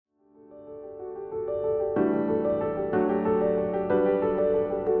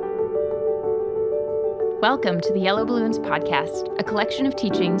Welcome to the Yellow Balloons Podcast, a collection of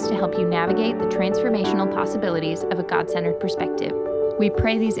teachings to help you navigate the transformational possibilities of a God-centered perspective. We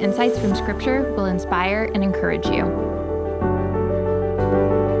pray these insights from Scripture will inspire and encourage you.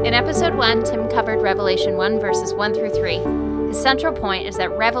 In Episode 1, Tim covered Revelation 1, verses 1 through 3. His central point is that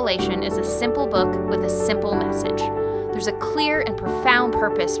Revelation is a simple book with a simple message. There's a clear and profound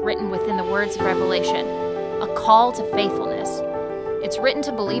purpose written within the words of Revelation, a call to faithfulness. It's written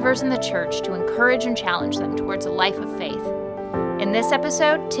to believers in the church to encourage and challenge them towards a life of faith. In this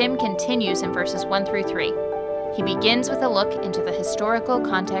episode, Tim continues in verses 1 through 3. He begins with a look into the historical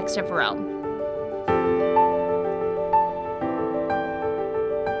context of Rome.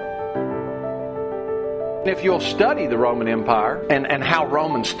 If you'll study the Roman Empire and how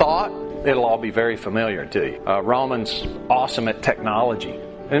Romans thought, it'll all be very familiar to you. Romans awesome at technology.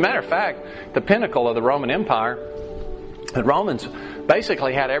 As a matter of fact, the pinnacle of the Roman Empire, the Romans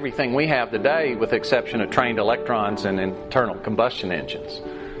basically had everything we have today with the exception of trained electrons and internal combustion engines.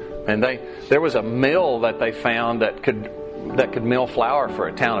 And there was a mill that they found that could mill flour for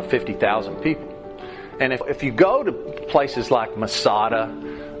a town of 50,000 people. And if you go to places like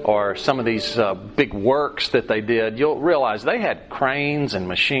Masada or some of these big works that they did, you'll realize they had cranes and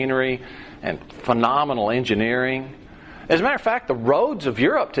machinery and phenomenal engineering. As a matter of fact, the roads of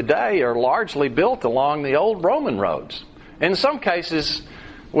Europe today are largely built along the old Roman roads. In some cases,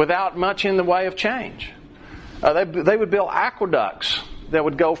 without much in the way of change. They would build aqueducts that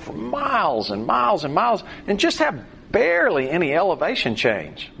would go for miles and miles and miles and just have barely any elevation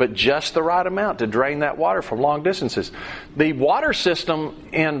change, but just the right amount to drain that water from long distances. The water system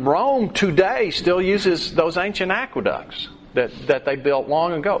in Rome today still uses those ancient aqueducts that they built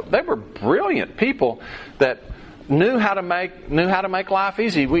long ago. They were brilliant people that knew how to make life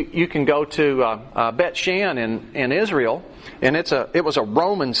easy. You can go to Bet Shean in Israel, and it was a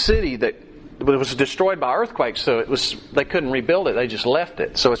Roman city that was destroyed by earthquakes, so they couldn't rebuild it. They just left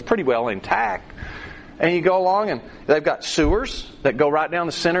it, so it's pretty well intact. And you go along, and they've got sewers that go right down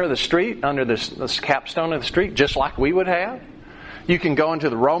the center of the street under this capstone of the street, just like we would have. You can go into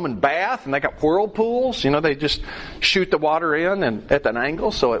the Roman bath, and they got whirlpools. They just shoot the water in and at an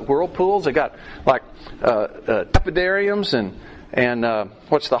angle, so at whirlpools. They got like tepidariums and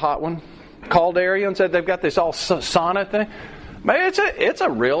what's the hot one? Caldariums. They've got this all sauna thing. Man, it's a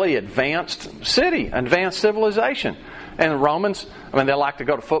really advanced city, advanced civilization. And the Romans, they like to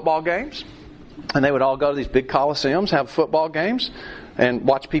go to football games, and they would all go to these big coliseums, have football games, and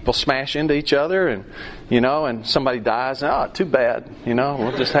watch people smash into each other, and somebody dies. Oh, too bad.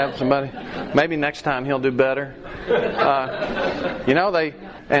 We'll just have somebody. Maybe next time he'll do better. They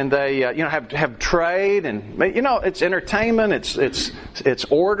have trade, and it's entertainment. It's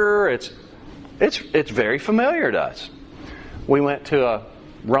order. It's very familiar to us. We went to a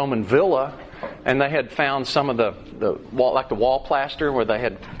Roman villa, and they had found some of the wall plaster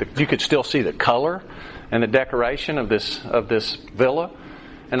where you could still see the color and the decoration of this villa.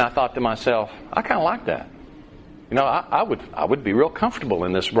 And I thought to myself, I kind of like that. I would be real comfortable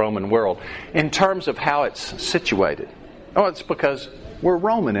in this Roman world in terms of how it's situated. Oh, it's because we're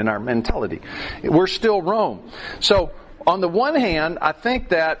Roman in our mentality. We're still Rome. So on the one hand, I think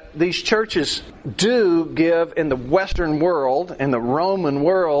that these churches do give in the Western world, in the Roman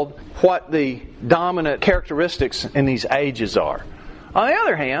world, what the dominant characteristics in these ages are. On the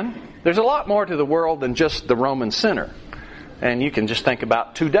other hand, there's a lot more to the world than just the Roman center. And you can just think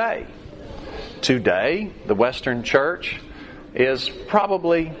about today. Today, the Western church is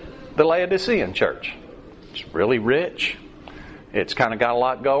probably the Laodicean church. It's really rich. It's kind of got a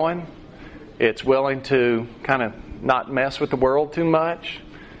lot going. It's willing to kind of not mess with the world too much,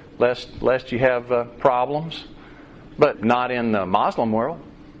 lest you have problems. But not in the Muslim world.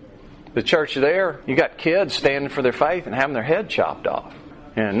 The church there, you got kids standing for their faith and having their head chopped off.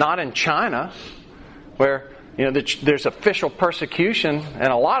 And not in China, where there's official persecution, and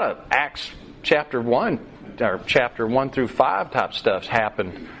a lot of Acts chapter 1 or chapter 1 through 5 type stuff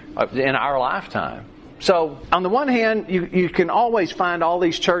happened in our lifetime. So on the one hand, you can always find all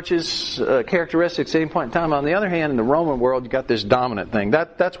these churches characteristics at any point in time. On the other hand, in the Roman world, you got this dominant thing.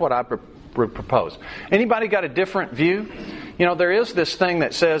 That's what I propose. Anybody got a different view? There is this thing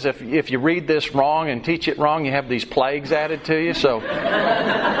that says if you read this wrong and teach it wrong, you have these plagues added to you. So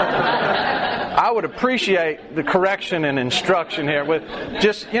I would appreciate the correction and instruction here. With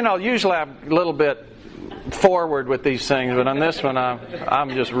just usually I'm a little bit forward with these things, but on this one,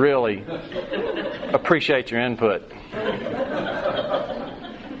 I'm just really appreciate your input.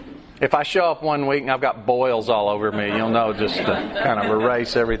 If I show up one week and I've got boils all over me, you'll know just to kind of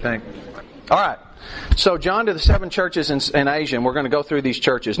erase everything. All right. So John to the 7 churches in Asia, and we're going to go through these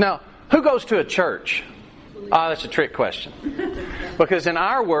churches. Now, who goes to a church? That's a trick question. Because in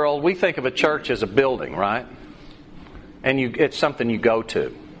our world, we think of a church as a building, right? And it's something you go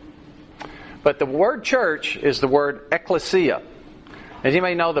to. But the word church is the word ecclesia. Does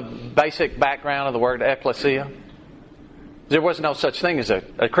anybody know the basic background of the word ecclesia? There was no such thing as a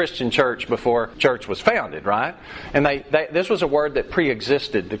Christian church before church was founded, right? And this was a word that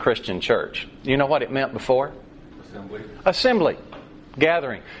pre-existed the Christian church. You know what it meant before? Assembly.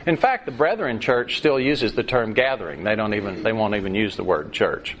 Gathering. In fact, the Brethren Church still uses the term gathering. They won't even use the word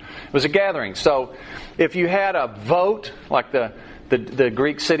church. It was a gathering. So if you had a vote, like the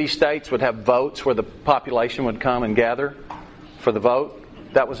Greek city-states would have votes where the population would come and gather for the vote,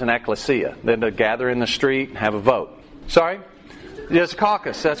 that was an ecclesia. Then to gather in the street and have a vote. Sorry? It's a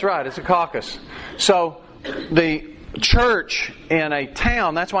caucus. That's right. It's a caucus. So the church in a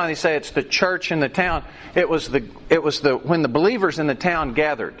town, that's why they say it's the church in the town. It was when the believers in the town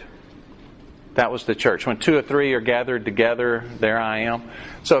gathered. That was the church. When 2 or 3 are gathered together, there I am.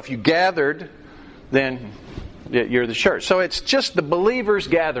 So if you gathered, then you're the church. So it's just the believers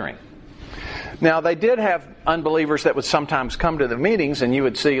gathering. Now, they did have unbelievers that would sometimes come to the meetings, and you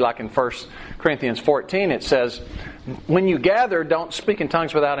would see, like in 1 Corinthians 14, it says, when you gather, don't speak in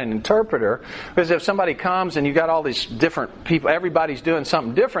tongues without an interpreter, because if somebody comes and you got all these different people, everybody's doing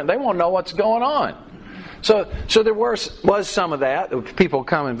something different, they won't know what's going on. So there was some of that, people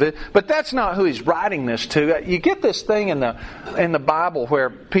come and visit, but that's not who he's writing this to. You get this thing in the Bible where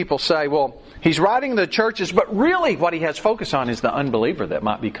people say, well, he's writing the churches, but really what he has focus on is the unbeliever that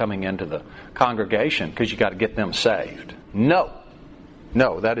might be coming into the congregation, because you got to get them saved. No,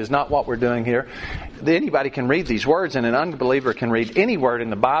 that is not what we're doing here. Anybody can read these words, and an unbeliever can read any word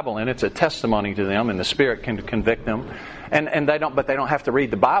in the Bible, and it's a testimony to them, and the Spirit can convict them. And they don't have to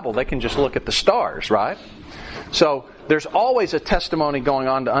read the Bible. They can just look at the stars, right? So there's always a testimony going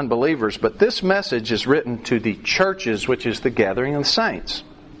on to unbelievers, but this message is written to the churches, which is the gathering of the saints.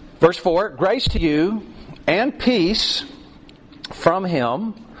 Verse 4, grace to you and peace from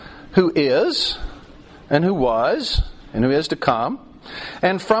Him who is, and who was, and who is to come,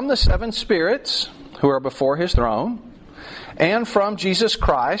 and from the 7 spirits who are before His throne, and from Jesus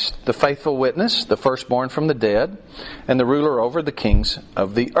Christ, the faithful witness, the firstborn from the dead, and the ruler over the kings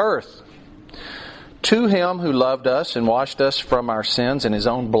of the earth. To Him who loved us and washed us from our sins in His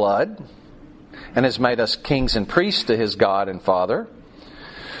own blood, and has made us kings and priests to His God and Father,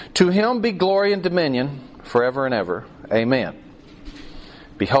 to Him be glory and dominion forever and ever. Amen.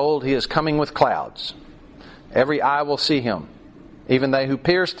 Behold, He is coming with clouds. Every eye will see Him, even they who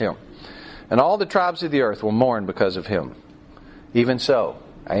pierced Him. And all the tribes of the earth will mourn because of Him. Even so,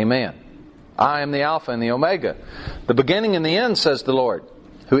 Amen. I am the Alpha and the Omega, the beginning and the end, says the Lord,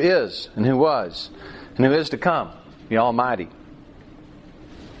 who is, and who was, and who is to come, the Almighty.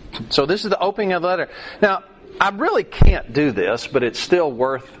 So this is the opening of the letter. Now, I really can't do this, but it's still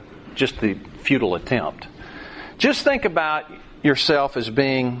worth just the futile attempt. Just think about yourself as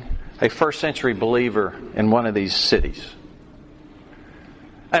being a first century believer in one of these cities.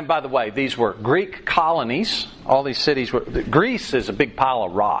 And by the way, these were Greek colonies. All these cities were... Greece is a big pile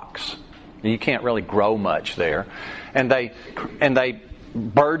of rocks. You can't really grow much there. And they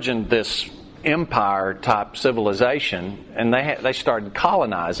burgeoned this empire-type civilization, and they started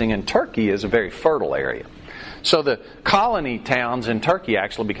colonizing, and Turkey is a very fertile area. So the colony towns in Turkey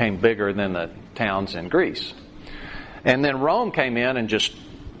actually became bigger than the towns in Greece. And then Rome came in and just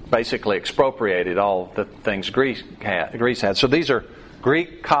basically expropriated all the things Greece had. So these are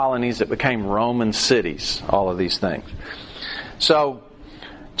Greek colonies that became Roman cities, all of these things. So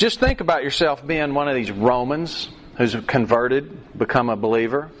just think about yourself being one of these Romans who's converted, become a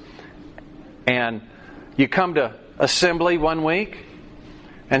believer, and you come to assembly one week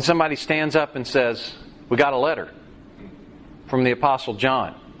and somebody stands up and says, we got a letter from the Apostle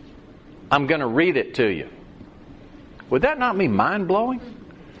John. I'm going to read it to you. Would that not be mind-blowing?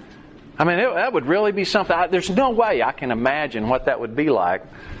 I mean, that would really be something. There's no way I can imagine what that would be like.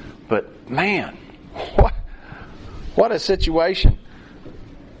 But man, what a situation.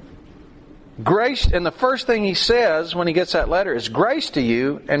 Grace, and the first thing he says when he gets that letter is grace to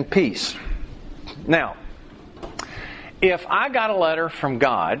you and peace. Now, if I got a letter from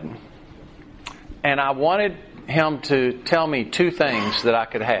God and I wanted Him to tell me 2 things that I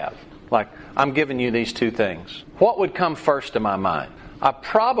could have, like, I'm giving you these 2 things, what would come first to my mind? I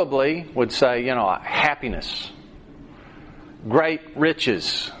probably would say, happiness, great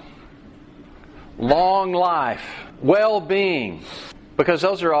riches, long life, well-being, because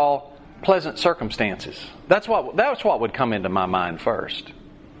those are all pleasant circumstances. That's what would come into my mind first.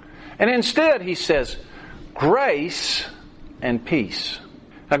 And instead, he says, grace and peace.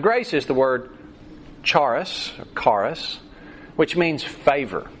 Now, grace is the word charis, or charis, which means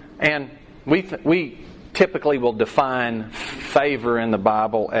favor. And we typically will define favor in the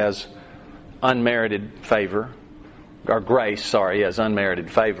Bible as unmerited favor, or grace, as unmerited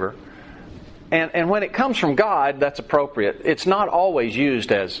favor. And when it comes from God, that's appropriate. It's not always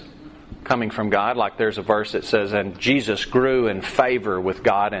used as coming from God. Like there's a verse that says, and Jesus grew in favor with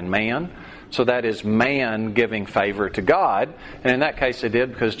God and man. So that is man giving favor to God. And in that case they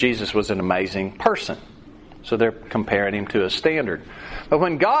did because Jesus was an amazing person. So they're comparing him to a standard. But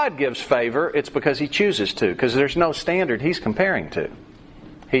when God gives favor, it's because he chooses to. Because there's no standard he's comparing to.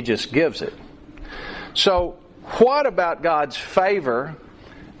 He just gives it. So what about God's favor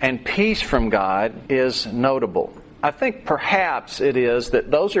and peace from God is notable? I think perhaps it is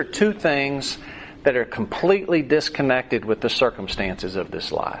that those are two things that are completely disconnected with the circumstances of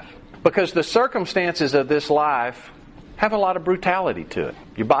this life. Because the circumstances of this life have a lot of brutality to it.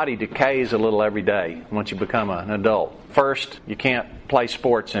 Your body decays a little every day once you become an adult. First, you can't play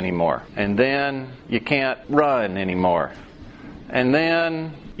sports anymore. And then you can't run anymore. And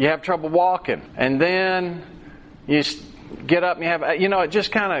then you have trouble walking. And then you get up and you have, it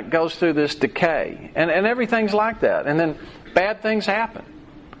just kind of goes through this decay. And everything's like that. And then bad things happen.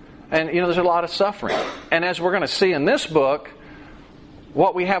 And, there's a lot of suffering. And as we're going to see in this book,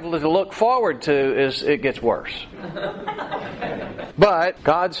 what we have to look forward to is it gets worse. But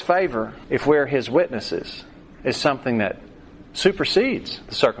God's favor, if we're His witnesses, is something that supersedes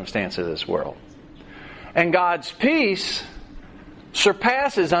the circumstances of this world. And God's peace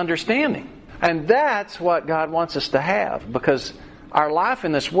surpasses understanding. And that's what God wants us to have, because our life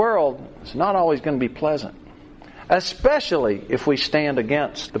in this world is not always going to be pleasant. Especially if we stand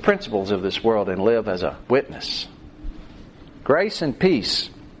against the principles of this world and live as a witness. Grace and peace.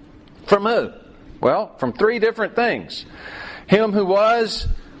 From who? Well, from three different things. Him who was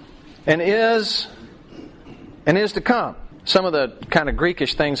and is to come. Some of the kind of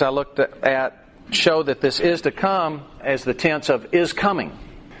Greekish things I looked at show that this is to come as the tense of is coming.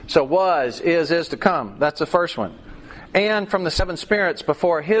 So was, is to come. That's the first one. And from the seven spirits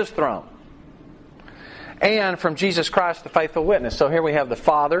before His throne. And from Jesus Christ, the faithful witness. So here we have the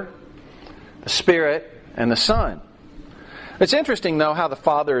Father, the Spirit, and the Son. It's interesting, though, how the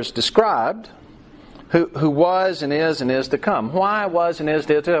Father is described, who was and is to come. Why was and is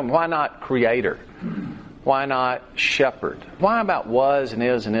to come? Why not Creator? Why not Shepherd? Why about was and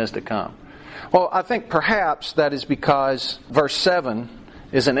is to come? Well, I think perhaps that is because verse 7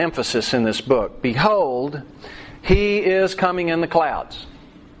 is an emphasis in this book. Behold, He is coming in the clouds.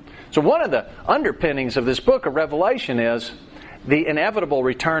 So one of the underpinnings of this book of Revelation is the inevitable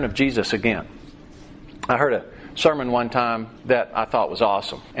return of Jesus again. I heard a sermon one time that I thought was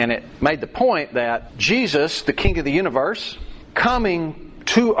awesome. And it made the point that Jesus, the King of the universe, coming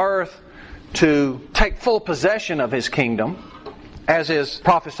to earth to take full possession of His kingdom, as is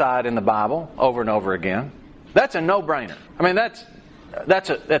prophesied in the Bible over and over again, that's a no-brainer. I mean,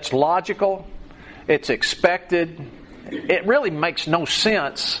 that's logical. It's expected. It really makes no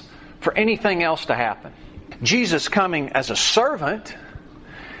sense for anything else to happen. Jesus coming as a servant,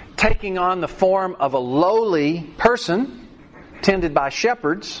 taking on the form of a lowly person, tended by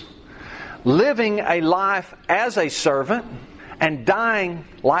shepherds, living a life as a servant, and dying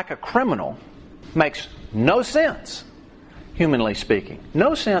like a criminal, makes no sense, humanly speaking.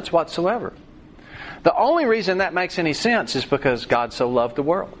 No sense whatsoever. The only reason that makes any sense is because God so loved the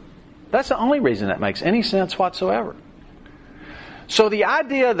world. That's the only reason that makes any sense whatsoever. So the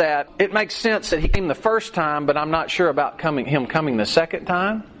idea that it makes sense that He came the first time, but I'm not sure about Him coming the second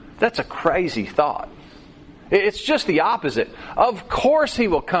time, that's a crazy thought. It's just the opposite. Of course He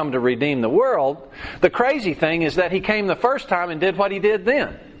will come to redeem the world. The crazy thing is that He came the first time and did what He did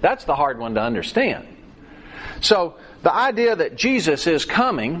then. That's the hard one to understand. So the idea that Jesus is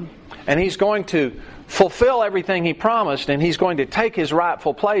coming and He's going to fulfill everything He promised and He's going to take His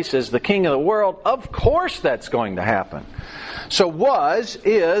rightful place as the King of the world, of course that's going to happen. So was,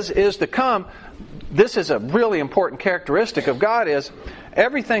 is to come. This is a really important characteristic of God, is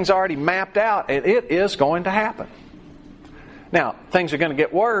everything's already mapped out and it is going to happen. Now, things are going to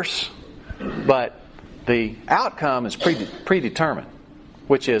get worse, but the outcome is predetermined,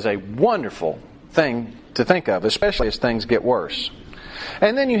 which is a wonderful thing to think of, especially as things get worse.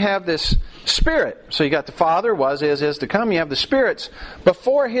 And then you have this Spirit. So you got the Father, was, is to come. You have the spirits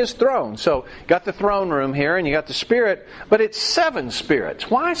before His throne. So you got the throne room here and you got the Spirit, but it's 7 spirits.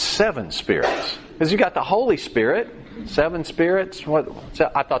 Why 7 spirits? Because you got the Holy Spirit, 7 spirits.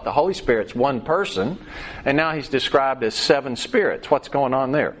 I thought the Holy Spirit's one person, and now He's described as 7 spirits. What's going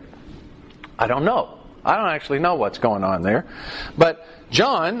on there? I don't know. I don't actually know what's going on there. But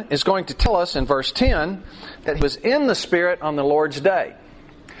John is going to tell us in verse 10 that he was in the Spirit on the Lord's day.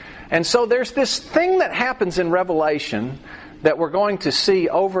 And so there's this thing that happens in Revelation that we're going to see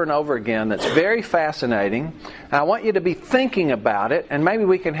over and over again that's very fascinating. And I want you to be thinking about it, and maybe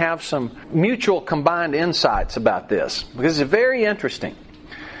we can have some mutual combined insights about this, because it's very interesting.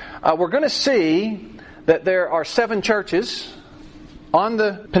 We're going to see that there are 7 churches on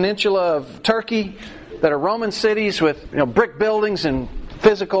the peninsula of Turkey that are Roman cities with brick buildings and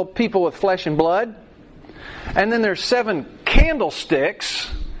physical people with flesh and blood. And then there's 7 candlesticks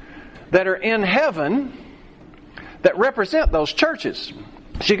that are in heaven that represent those churches.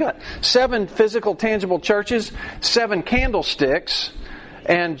 So you got 7 physical, tangible churches, 7 candlesticks,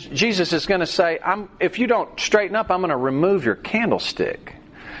 and Jesus is going to say, if you don't straighten up, I'm going to remove your candlestick.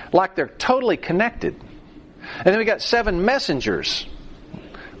 Like they're totally connected. And then we got 7 messengers,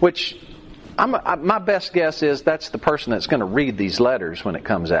 which my best guess is that's the person that's going to read these letters when it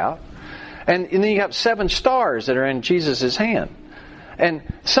comes out. And then you have 7 stars that are in Jesus' hand. And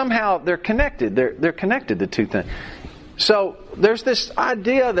somehow they're connected. They're connected, the two things. So there's this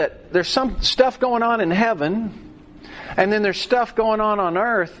idea that there's some stuff going on in heaven, and then there's stuff going on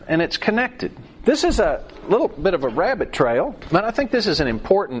earth, and it's connected. This is a little bit of a rabbit trail, but I think this is an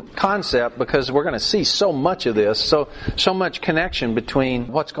important concept because we're going to see so much of this, so much connection between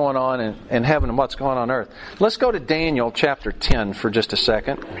what's going on in heaven and what's going on earth. Let's go to Daniel chapter 10 for just a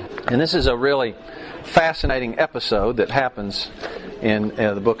second. And this is a really fascinating episode that happens in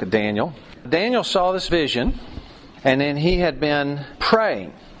the book of Daniel. Daniel saw this vision, and then he had been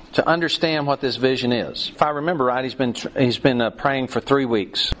praying to understand what this vision is. If I remember right, he's been praying for 3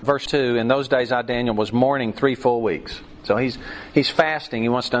 weeks. Verse 2, in those days I, Daniel, was mourning 3 full weeks. So he's fasting. He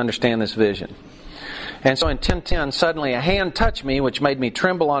wants to understand this vision. And so in 10:10, suddenly a hand touched me, which made me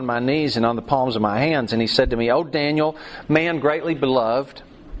tremble on my knees and on the palms of my hands. And he said to me, O Daniel, man greatly beloved,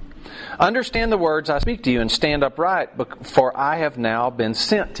 understand the words I speak to you and stand upright, for I have now been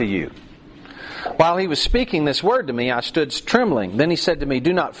sent to you. While he was speaking this word to me, I stood trembling. Then he said to me,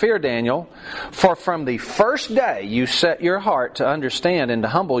 do not fear, Daniel, for from the first day you set your heart to understand and to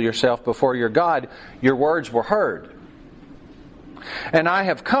humble yourself before your God, your words were heard. And I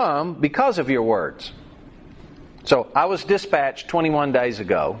have come because of your words. So I was dispatched 21 days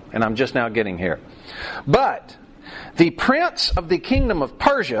ago, and I'm just now getting here. But the prince of the kingdom of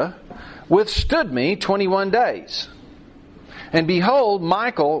Persia withstood me 21 days. And behold,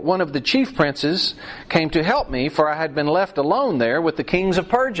 Michael, one of the chief princes, came to help me, for I had been left alone there with the kings of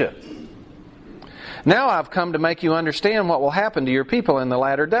Persia. Now I've come to make you understand what will happen to your people in the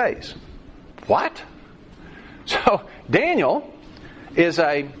latter days. What? So Daniel is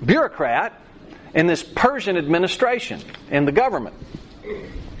a bureaucrat in this Persian administration, in the government.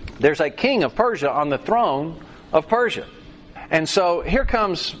 There's a king of Persia on the throne of Persia. And so here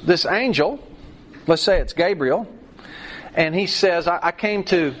comes this angel, let's say it's Gabriel, and he says, I came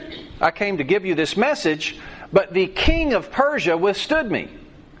to give you this message, but the king of Persia withstood me.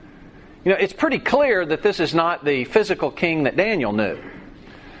 It's pretty clear that this is not the physical king that Daniel knew.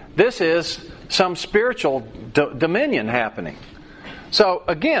 This is some spiritual dominion happening. So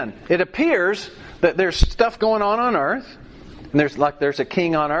again, it appears that there's stuff going on earth, and there's a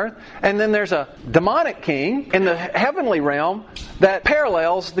king on earth, and then there's a demonic king in the heavenly realm that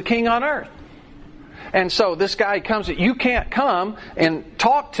parallels the king on earth. And so this guy comes, you can't come and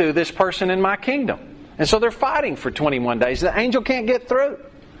talk to this person in my kingdom. And so they're fighting for 21 days. The angel can't get through.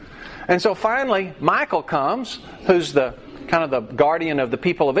 And so finally, Michael comes, who's the kind of the guardian of the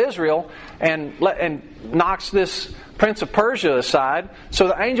people of Israel, and knocks this prince of Persia aside so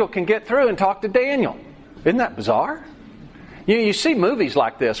the angel can get through and talk to Daniel. Isn't that bizarre? You see movies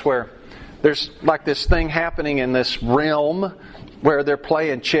like this where there's like this thing happening in this realm where they're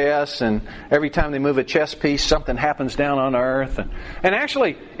playing chess, and every time they move a chess piece, something happens down on earth. And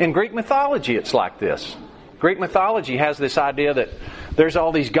actually, in Greek mythology, it's like this. Greek mythology has this idea that there's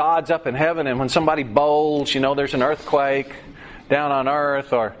all these gods up in heaven, and when somebody bowls, there's an earthquake down on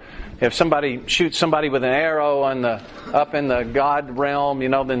earth, or if somebody shoots somebody with an arrow up in the God realm,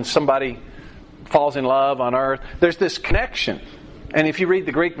 then somebody falls in love on earth. There's this connection. And if you read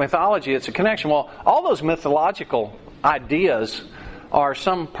the Greek mythology, it's a connection. Well, all those mythological ideas are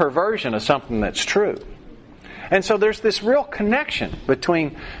some perversion of something that's true. And so there's this real connection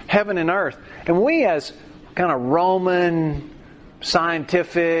between heaven and earth. And we as kind of Roman,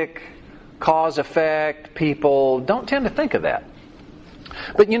 scientific, cause-effect people don't tend to think of that.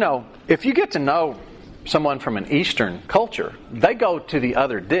 But if you get to know someone from an Eastern culture, they go to the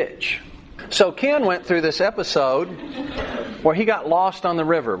other ditch. So Ken went through this episode where he got lost on the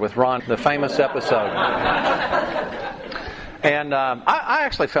river with Ron, the famous episode. And I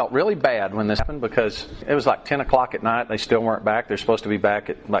actually felt really bad when this happened because it was like 10 o'clock at night. They still weren't back. They're supposed to be back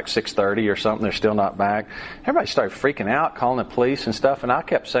at like 6:30 or something. They're still not back. Everybody started freaking out, calling the police and stuff. And I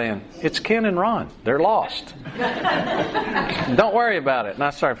kept saying, it's Ken and Ron. They're lost. Don't worry about it. And I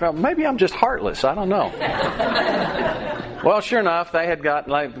started feeling, maybe I'm just heartless. I don't know. Well, sure enough, they had got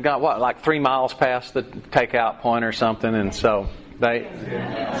 3 miles past the takeout point or something. And so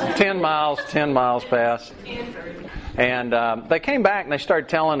 10 miles past. And they came back and they started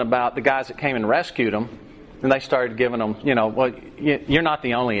telling about the guys that came and rescued them. And they started giving them, well, you're not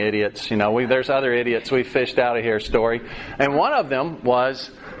the only idiots. There's other idiots we fished out of here story. And one of them was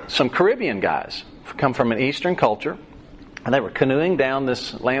some Caribbean guys, come from an Eastern culture. And they were canoeing down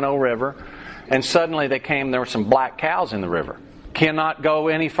this Llano River. And suddenly there were some black cows in the river. Cannot go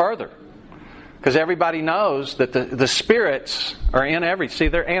any further. Because everybody knows that the spirits are in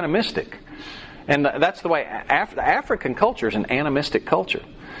they're animistic. And that's the way the African culture is an animistic culture.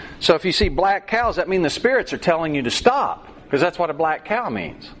 So if you see black cows, that means the spirits are telling you to stop. Because that's what a black cow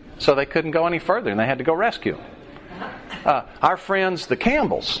means. So they couldn't go any further and they had to go rescue them. Our friends, the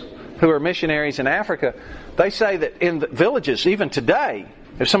Campbells, who are missionaries in Africa, they say that in the villages, even today,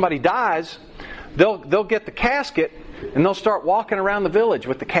 if somebody dies, they'll get the casket and they'll start walking around the village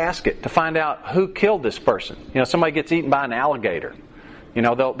with the casket to find out who killed this person. Somebody gets eaten by an alligator.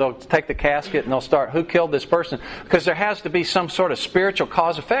 They'll take the casket and they'll start, who killed this person? Because there has to be some sort of spiritual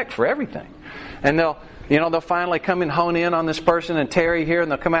cause-effect for everything. And they'll finally come and hone in on this person and tarry here, and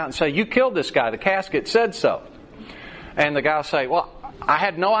they'll come out and say, you killed this guy. The casket said so. And the guy will say, well, I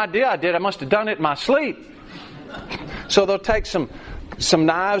had no idea I did. I must have done it in my sleep. So they'll take some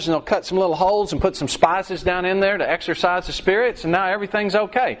knives and they'll cut some little holes and put some spices down in there to exorcise the spirits, and now everything's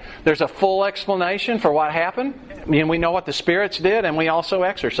okay. There's a full explanation for what happened. We know what the spirits did, and we also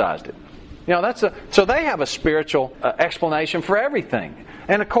exorcised it. So they have a spiritual explanation for everything.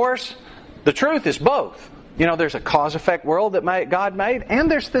 And of course, the truth is both. There's a cause-effect world that God made, and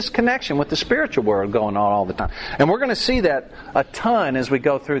there's this connection with the spiritual world going on all the time. And we're going to see that a ton as we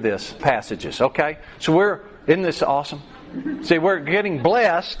go through this passages. Okay, so isn't this awesome? See, we're getting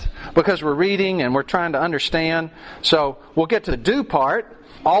blessed because we're reading and we're trying to understand. So we'll get to the do part.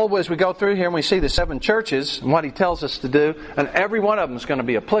 All as we go through here and we see the 7 churches and what he tells us to do, and every one of them is going to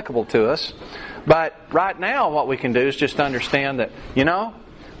be applicable to us. But right now what we can do is just understand that,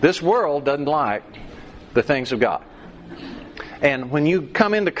 this world doesn't like the things of God. And when you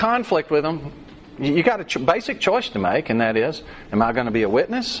come into conflict with them, you got a basic choice to make, and that is, am I going to be a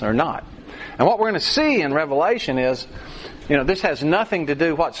witness or not? And what we're going to see in Revelation is, this has nothing to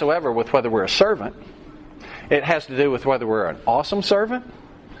do whatsoever with whether we're a servant. It has to do with whether we're an awesome servant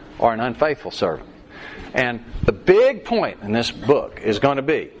or an unfaithful servant. And the big point in this book is going to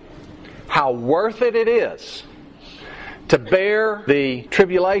be how worth it is to bear the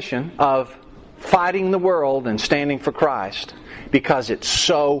tribulation of fighting the world and standing for Christ, because it's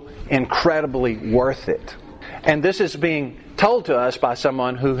so incredibly worth it. And this is being told to us by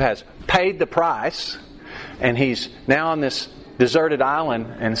someone who has paid the price, and he's now on this deserted island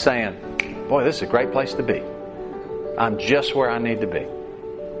and saying, boy, this is a great place to be. I'm just where I need to be.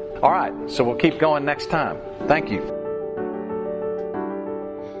 All right, so we'll keep going next time. Thank you.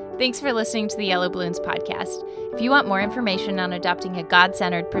 Thanks for listening to the Yellow Balloons podcast. If you want more information on adopting a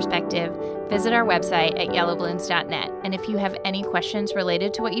God-centered perspective, visit our website at yellowballoons.net. And if you have any questions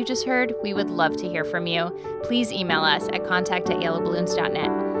related to what you just heard, we would love to hear from you. Please email us at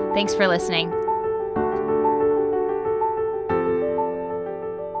contact@yellowballoons.net. Thanks for listening.